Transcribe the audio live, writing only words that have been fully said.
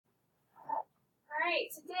right,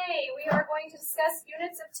 today we are going to discuss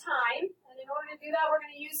units of time, and in order to do that, we're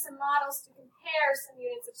going to use some models to compare some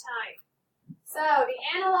units of time. So, the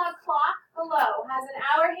analog clock below has an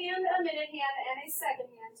hour hand, a minute hand, and a second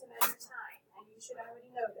hand to measure time. And you should already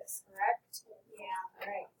know this, correct? Yeah. All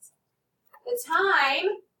right. The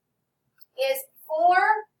time is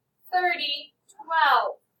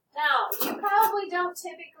 4:30:12. Now, you probably don't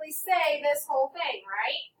typically say this whole thing,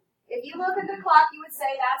 right? If you look at the clock, you would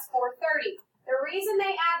say that's 4:30. The reason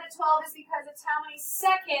they add the 12 is because it's how many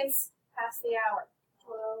seconds past the hour.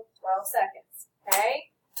 12 seconds.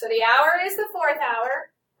 Okay? So the hour is the fourth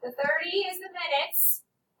hour, the 30 is the minutes,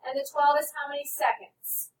 and the 12 is how many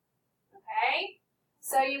seconds. Okay?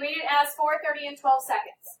 So you read it as 4:30 and 12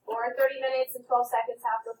 seconds. 4:30 minutes and 12 seconds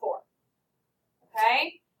after 4.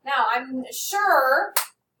 Okay? Now, I'm sure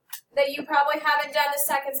that you probably haven't done the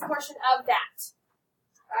seconds portion of that.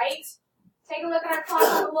 Right? Take a look at our clock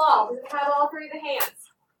on the wall. Does it have all three of the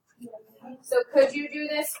hands? So could you do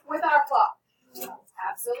this with our clock?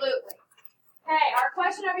 Absolutely. Okay, our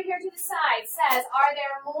question over here to the side says, are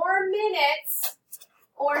there more minutes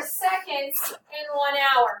or seconds in 1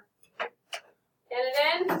 hour? Get it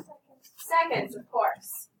in? Seconds, of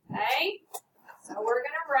course. Okay? So we're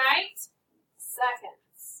going to write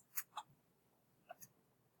seconds.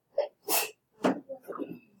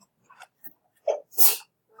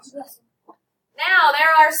 Now,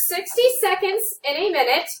 there are 60 seconds in a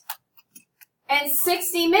minute and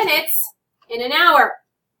 60 minutes in an hour.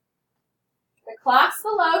 The clocks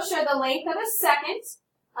below show the length of a second,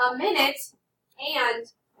 a minute,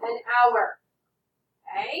 and an hour.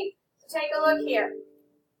 Okay? So take a look here.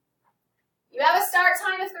 You have a start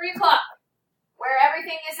time of 3 o'clock, where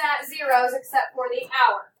everything is at zeros except for the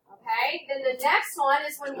hour. Okay? Then the next one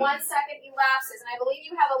is when 1 second elapses. And I believe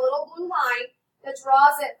you have a little blue line that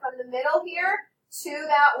draws it from the middle here to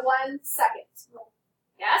that 1 second.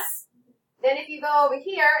 Yes? Then if you go over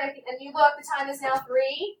here and you look, the time is now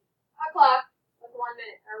 3 o'clock with 1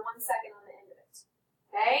 minute or 1 second on the end of it.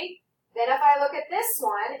 Okay? Then if I look at this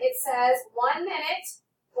one, it says 1 minute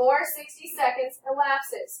or 60 seconds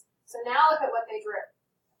elapses. So now look at what they drew.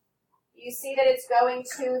 You see that it's going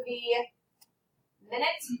to the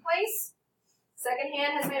minute place. Second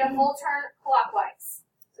hand has made a full turn clockwise.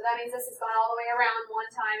 So that means this has gone all the way around 1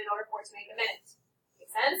 time in order for it to make a minute. Make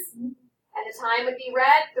sense? And the time would be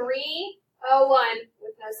red, 3:01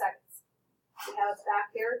 with no seconds. See how it's back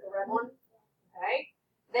here, the red one? Okay.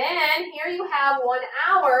 Then here you have 1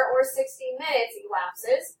 hour or 60 minutes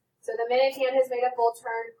elapses. So the minute hand has made a full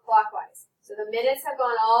turn clockwise. So the minutes have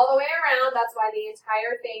gone all the way around. That's why the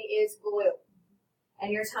entire thing is blue.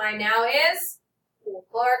 And your time now is 4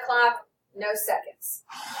 o'clock, no seconds.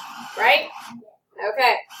 Right?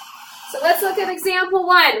 Okay, so let's look at example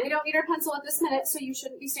 1. We don't need our pencil at this minute, so you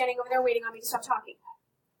shouldn't be standing over there waiting on me to stop talking.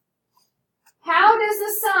 How does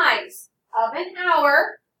the size of an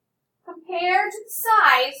hour compare to the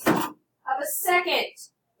size of a second?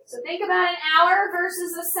 So think about an hour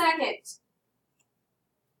versus a second.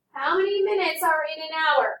 How many minutes are in an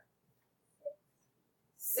hour?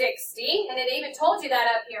 60, and it even told you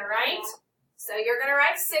that up here, right? So you're going to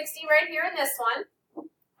write 60 right here in this one.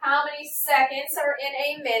 How many seconds are in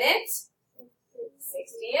a minute?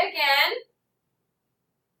 60 again.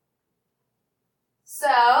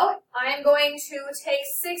 So I'm going to take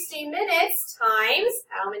 60 minutes times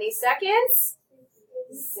how many seconds?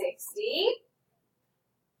 60.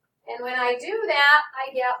 And when I do that, I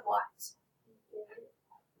get what?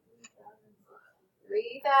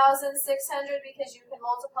 3,600 because you can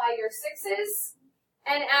multiply your 6's.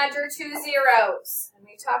 And add your 2 zeros. And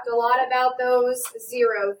we talked a lot about those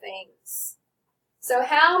zero things. So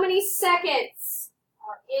how many seconds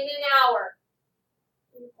are in an hour?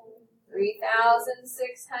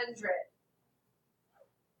 3,600.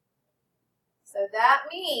 So that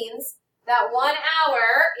means that 1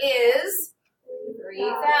 hour is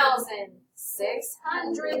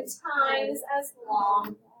 3,600 times as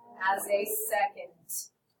long as a second.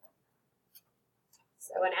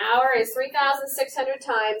 So an hour is 3,600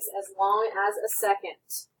 times as long as a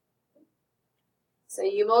second. So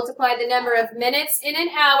you multiply the number of minutes in an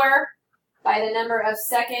hour by the number of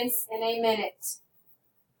seconds in a minute.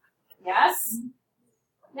 Yes?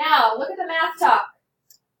 Now, look at the math talk.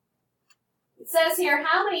 It says here,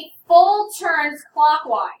 how many full turns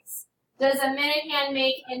clockwise does a minute hand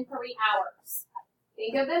make in 3 hours?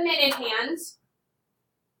 Think of the minute hand.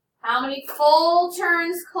 How many full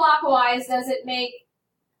turns clockwise does it make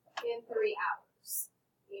in 3 hours?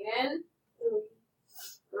 Even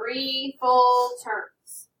 3 full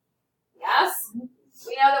turns. Yes?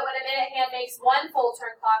 We know that when a minute hand makes 1 full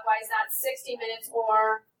turn clockwise, that's 60 minutes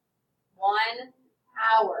or 1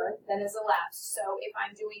 hour that has elapsed. So if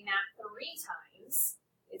I'm doing that 3 times,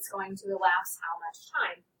 it's going to elapse how much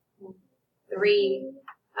time? 3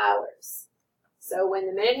 hours. So when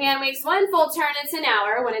the minute hand makes 1 full turn, it's an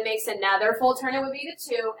hour. When it makes another full turn, it would be the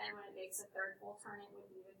 2. And when it makes a third full turn, it would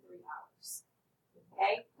be the 3 hours.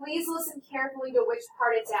 Okay? Please listen carefully to which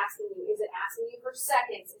part it's asking you. Is it asking you for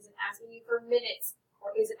seconds? Is it asking you for minutes? Or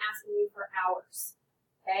is it asking you for hours?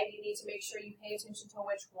 Okay? You need to make sure you pay attention to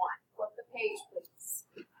which one. Flip the page, please.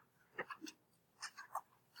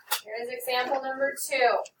 Here's example number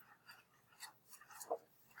 2.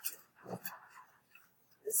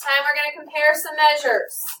 This time we're going to compare some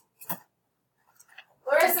measures.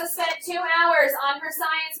 Larissa spent 2 hours on her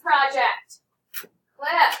science project.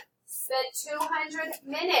 Cliff spent 200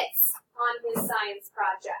 minutes on his science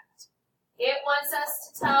project. It wants us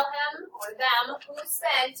to tell him or them who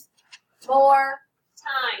spent more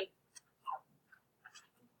time.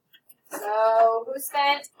 So, who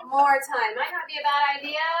spent more time? Might not be a bad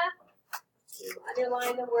idea to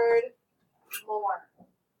underline the word more.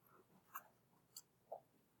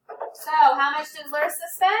 So, how much did Larissa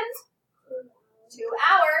spend? 2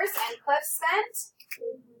 hours, and Cliff spent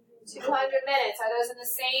 200 minutes. Are those in the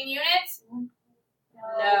same unit?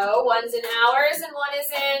 No, one's in hours and one is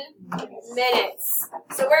in minutes.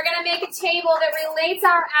 So we're going to make a table that relates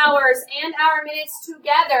our hours and our minutes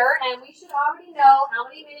together, and we should already know how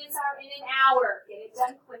many minutes are in an hour. Get it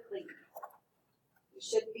done quickly. You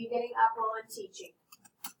shouldn't be getting up while I'm teaching.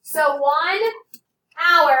 So 1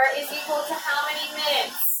 hour is equal to how many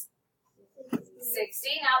minutes?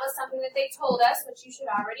 60. That was something that they told us, which you should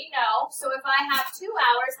already know. So if I have 2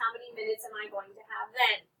 hours, how many minutes am I going to have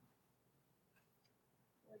then?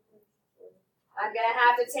 I'm going to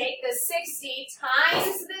have to take the 60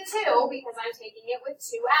 times the 2 because I'm taking it with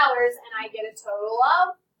 2 hours, and I get a total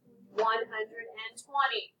of 120.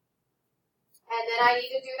 And then I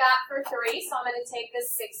need to do that for 3, so I'm going to take the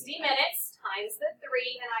 60 minutes times the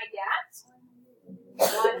 3, and I get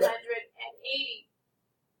 180.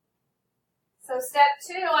 So step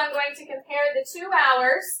 2, I'm going to compare the 2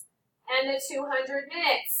 hours and the 200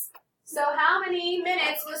 minutes. So how many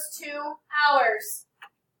minutes was 2 hours?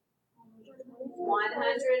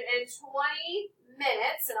 120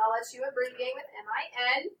 minutes, and I'll let you abbreviate with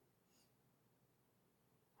MIN.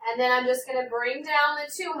 And then I'm just going to bring down the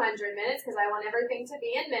 200 minutes because I want everything to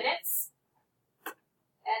be in minutes.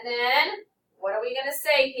 And then, what are we going to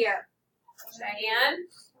say here? Cheyenne?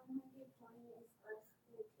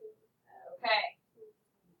 Okay.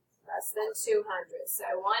 Less than 200.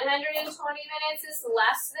 So 120 minutes is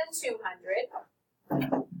less than 200.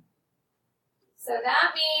 So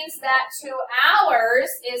that means that 2 hours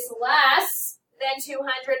is less than 200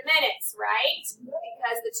 minutes, right?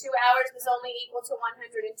 Because the 2 hours is only equal to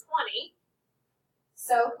 120.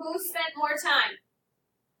 So who spent more time?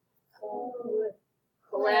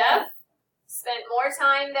 Cliff spent more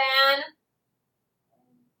time than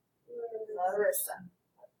Larissa.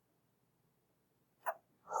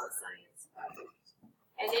 Science project.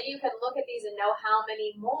 And then you can look at these and know how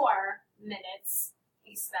many more minutes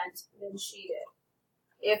he spent than she did,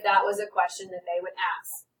 if that was a question that they would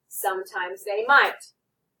ask. Sometimes they might.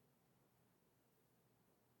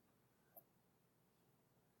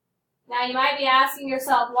 Now you might be asking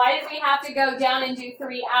yourself, why did we have to go down and do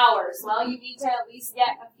 3 hours? Well, you need to at least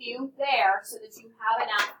get a few there so that you have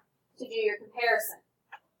enough to do your comparison.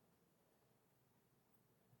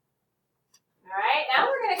 All right, now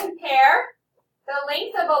we're going to compare the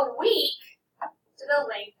length of a week to the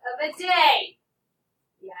length of a day.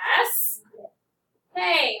 Yes?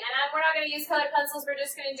 Okay, and we're not going to use colored pencils. We're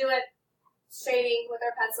just going to do it shading with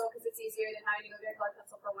our pencil because it's easier than having to go get a colored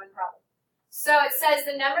pencil for one problem. So it says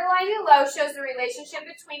the number line below shows the relationship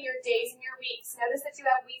between your days and your weeks. Notice that you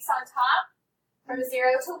have weeks on top from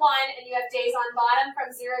 0 to 1, and you have days on bottom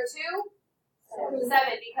from 0 to 7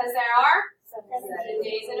 because there are 7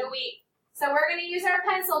 days in a week. So we're going to use our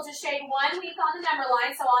pencil to shade 1 week on the number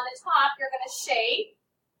line. So on the top, you're going to shade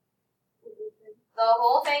the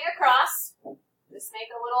whole thing across. Just make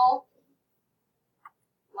a little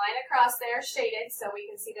line across there, shaded, so we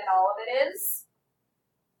can see that all of it is.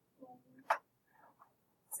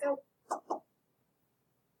 Let's go.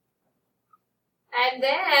 And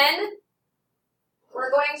then we're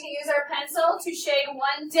going to use our pencil to shade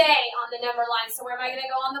 1 day on the number line. So where am I going to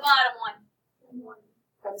go on the bottom one?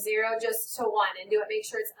 From 0 just to 1, and do it. Make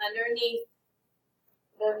sure it's underneath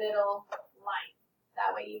the middle line.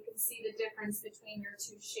 That way you can see the difference between your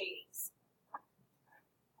 2 shadings.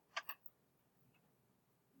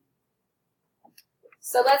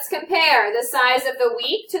 So let's compare the size of the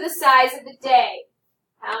week to the size of the day.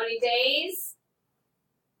 How many days?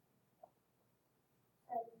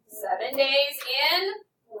 7 days in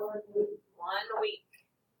 1 week.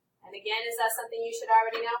 And again, is that something you should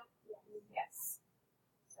already know? Yes.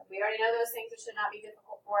 So we already know those things. It should not be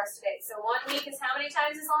difficult for us today. So 1 week is how many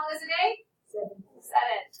times as long as a day? 7.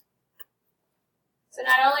 So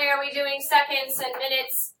not only are we doing seconds and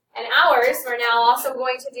minutes and hours, we're now also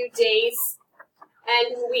going to do days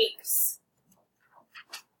and weeks.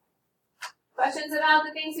 Questions about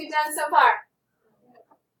the things we've done so far?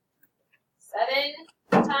 7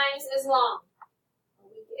 times as long a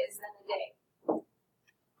week is than a day.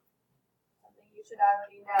 Something you should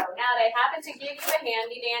already know. Now they happen to give you a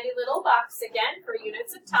handy-dandy little box again for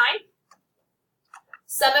units of time.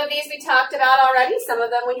 Some of these we talked about already, some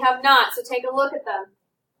of them we have not, so take a look at them.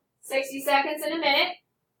 60 seconds in a minute,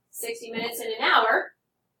 60 minutes in an hour.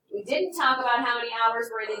 We didn't talk about how many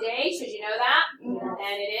hours were in a day. Should you know that?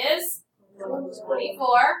 And it is 24.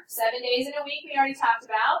 7 days in a week we already talked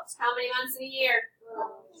about. How many months in a year?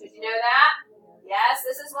 Should you know that? Yes,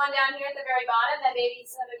 this is one down here at the very bottom that maybe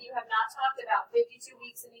some of you have not talked about. 52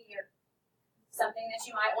 weeks in a year. Something that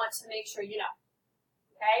you might want to make sure you know.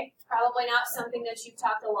 Okay? Probably not something that you've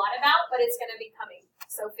talked a lot about, but it's going to be coming.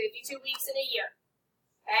 So 52 weeks in a year.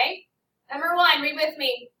 Okay? Number 1, read with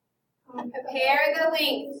me. Compare the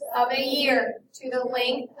length of a year to the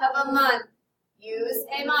length of a month. Use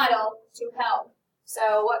a model to help.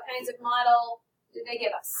 So what kinds of model did they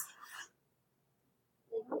give us?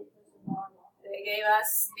 They gave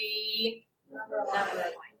us the number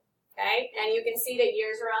line. Okay? And you can see that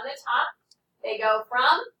years are on the top. They go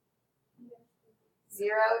from 0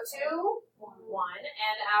 to 1.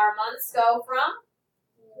 And our months go from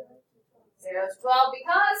 0 to 12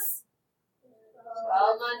 because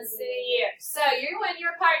 12 months in a year. So you and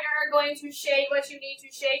your partner are going to shade what you need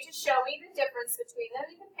to shade to show me the difference between them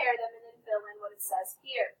and compare them and then fill in what it says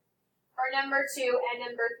here. For number 2 and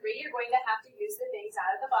number 3, you're going to have to use the things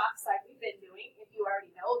out of the box like we've been doing. If you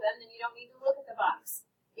already know them, then you don't need to look at the box.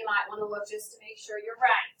 You might want to look just to make sure you're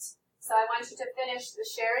right. So I want you to finish the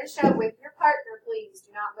share and show with your partner, please.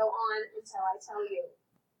 Do not go on until I tell you.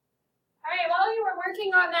 All right, while you were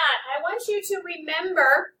working on that, I want you to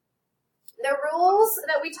remember the rules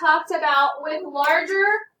that we talked about with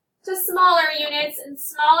larger to smaller units and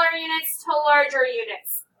smaller units to larger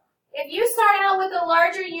units. If you start out with a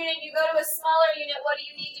larger unit, you go to a smaller unit, what do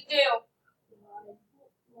you need to do?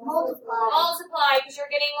 Multiply, because you're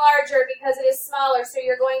getting larger because it is smaller, so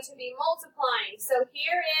you're going to be multiplying. So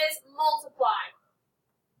here is multiply.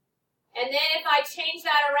 And then if I change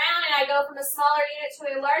that around and I go from a smaller unit to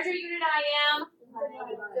a larger unit, I am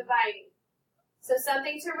dividing. So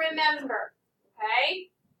something to remember, okay?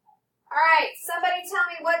 All right, somebody tell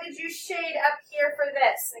me, what did you shade up here for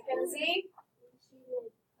this? Mackenzie?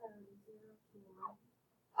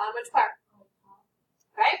 On which part?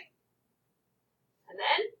 Okay. And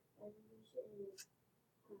then?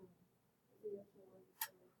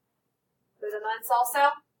 For the months also?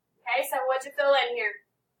 Okay, so what'd you fill in here?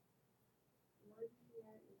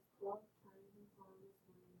 All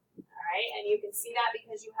right, and you can see that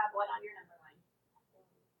because you have what on your number line?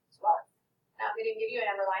 12. Now, if we didn't give you a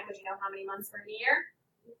number line, would you know how many months for a year?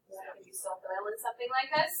 Could you still fill in something like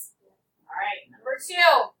this? All right, number 2.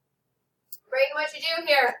 Brayden, what'd you do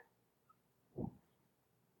here?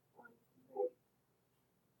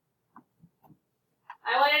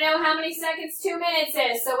 I want to know how many seconds 2 minutes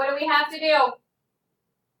is, so what do we have to do?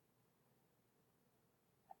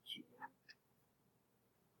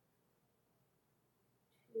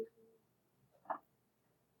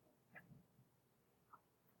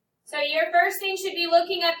 So your first thing should be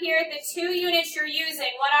looking up here at the 2 units you're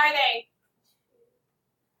using. What are they?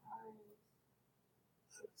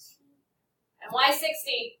 And why 60?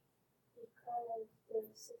 Because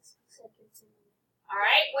there's 60 seconds in it. All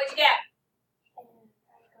right, what'd you get? And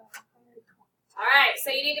I got 120. All right,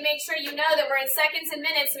 so you need to make sure you know that we're in seconds and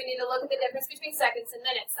minutes. So we need to look at the difference between seconds and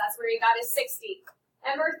minutes. That's where you got is 60.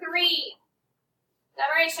 Number 3.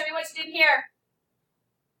 All right, show me what you did here.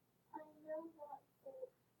 I know that for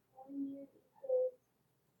 1 year because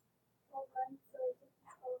 12 months, so I took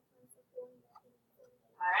 12 months of doing that.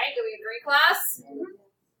 All right, do we agree, class?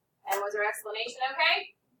 And was our explanation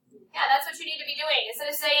okay? Yeah, that's what you need to be doing. Instead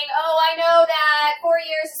of saying, oh, I know that 4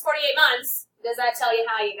 years is 48 months, does that tell you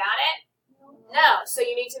how you got it? No. So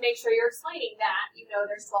you need to make sure you're explaining that. You know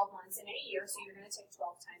there's 12 months in a year, so you're going to take 12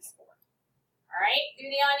 times 4. All right? Do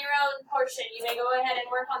the on your own portion. You may go ahead and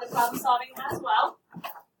work on the problem solving as well.